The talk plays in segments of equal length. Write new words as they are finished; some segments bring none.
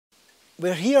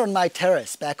We're here on my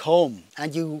terrace back home,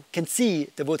 and you can see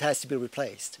the wood has to be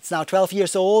replaced. It's now 12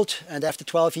 years old, and after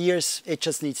 12 years it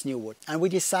just needs new wood. And we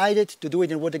decided to do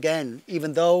it in wood again,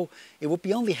 even though it would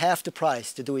be only half the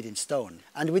price to do it in stone.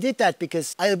 And we did that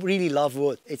because I really love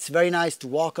wood. It's very nice to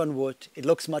walk on wood. It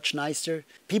looks much nicer.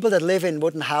 People that live in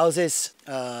wooden houses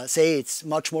say it's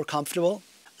much more comfortable.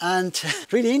 And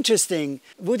really interesting,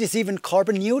 wood is even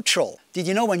carbon neutral. Did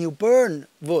you know when you burn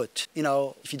wood,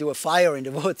 if you do a fire in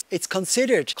the woods, it's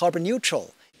considered carbon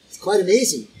neutral? It's quite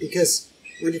amazing because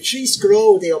when the trees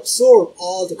grow, they absorb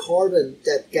all the carbon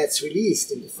that gets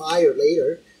released in the fire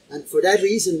later. And for that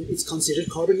reason, it's considered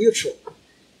carbon neutral.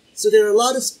 So there are a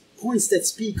lot of points that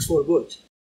speak for wood.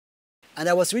 And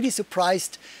I was really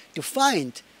surprised to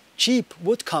find cheap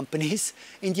wood companies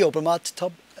in the Obermatt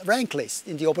top rank list,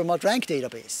 in the Obermatt rank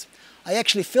database. I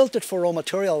actually filtered for raw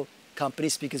material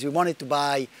companies because we wanted to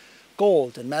buy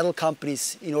gold and metal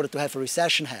companies in order to have a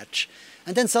recession hedge.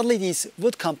 And then suddenly these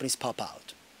wood companies pop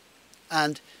out.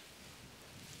 And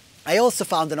I also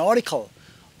found an article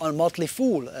on Motley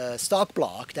Fool, a stock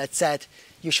blog, that said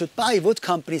you should buy wood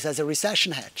companies as a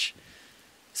recession hedge.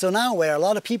 So now where a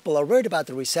lot of people are worried about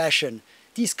the recession,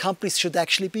 these companies should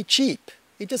actually be cheap.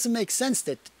 It doesn't make sense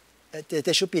that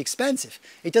they should be expensive.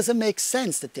 It doesn't make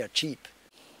sense that they're cheap.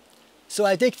 So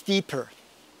I digged deeper.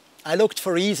 I looked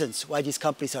for reasons why these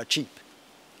companies are cheap.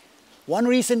 One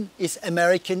reason is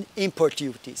American import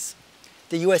duties.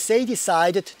 The USA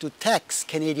decided to tax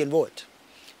Canadian wood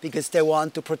because they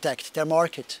want to protect their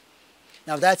market.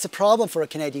 Now that's a problem for a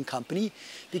Canadian company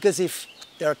because if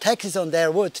there are taxes on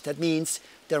their wood, that means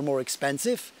they're more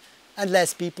expensive and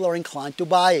less people are inclined to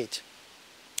buy it.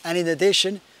 And in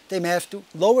addition, they may have to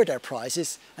lower their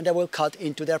prices and that will cut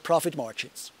into their profit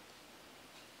margins.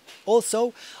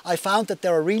 Also, I found that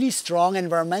there are really strong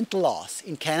environmental laws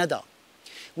in Canada,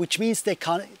 which means they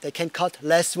can cut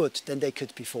less wood than they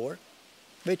could before,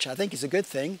 which I think is a good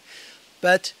thing,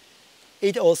 but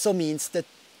it also means that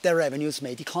their revenues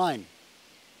may decline.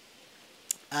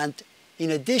 And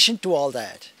in addition to all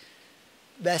that,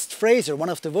 West Fraser, one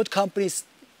of the wood companies,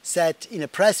 said in a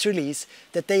press release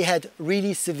that they had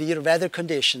really severe weather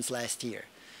conditions last year.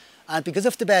 And because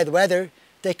of the bad weather,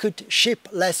 they could ship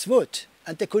less wood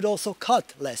and they could also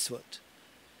cut less wood.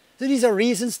 So these are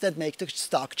reasons that make the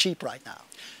stock cheap right now.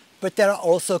 But there are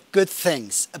also good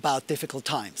things about difficult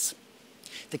times.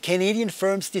 The Canadian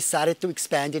firms decided to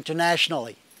expand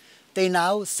internationally. They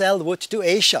now sell wood to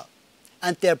Asia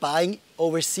and they're buying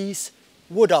overseas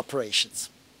wood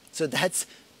operations. So that's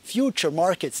future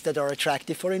markets that are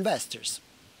attractive for investors.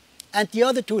 And the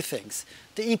other two things,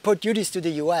 the import duties to the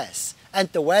US and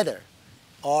the weather,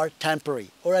 are temporary,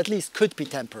 or at least could be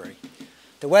temporary.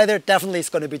 The weather definitely is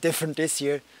going to be different this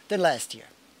year than last year.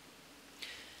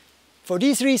 For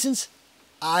these reasons,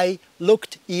 I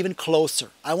looked even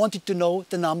closer. I wanted to know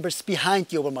the numbers behind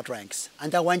the Obermatt ranks,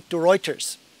 and I went to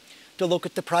Reuters to look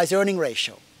at the price-earning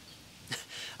ratio.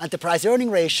 And the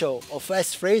price-earning ratio of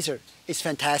West Fraser is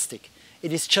fantastic.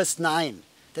 It is just 9.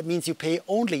 That means you pay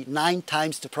only 9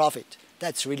 times the profit.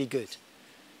 That's really good.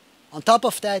 On top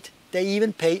of that, they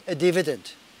even pay a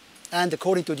dividend. And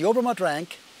according to the Obermatt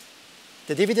rank,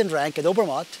 the dividend rank at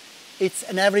Obermatt, it's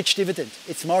an average dividend.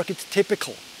 It's market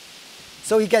typical.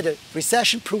 So you get a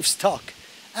recession-proof stock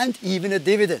and even a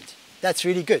dividend. That's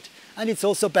really good. And it's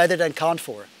also better than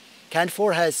Canfor.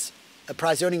 Canfor has a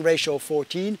price-earning ratio of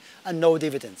 14 and no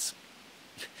dividends.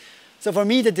 So for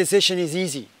me, the decision is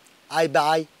easy. I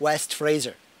buy West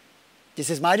Fraser. This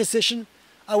is my decision.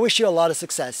 I wish you a lot of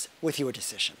success with your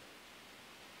decision.